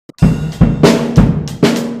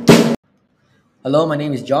Hello, my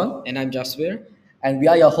name is John, And I'm Jaswir, and we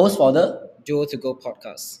are your hosts for the. Duo to Go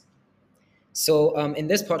podcast. In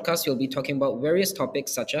this podcast, we'll be talking about various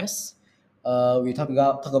topics such as, We talk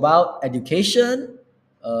about education,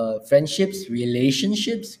 friendships,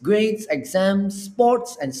 relationships, grades, exams,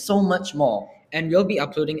 sports, and so much more. and we'll be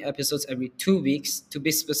uploading episodes every 2 weeks, to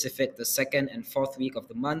be specific, the second and fourth week of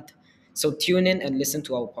the month. So tune in and listen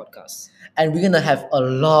to our podcast. And we're gonna have a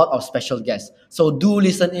lot of special guests. So do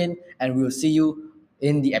listen in, and we'll see you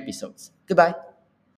in the episodes. Goodbye.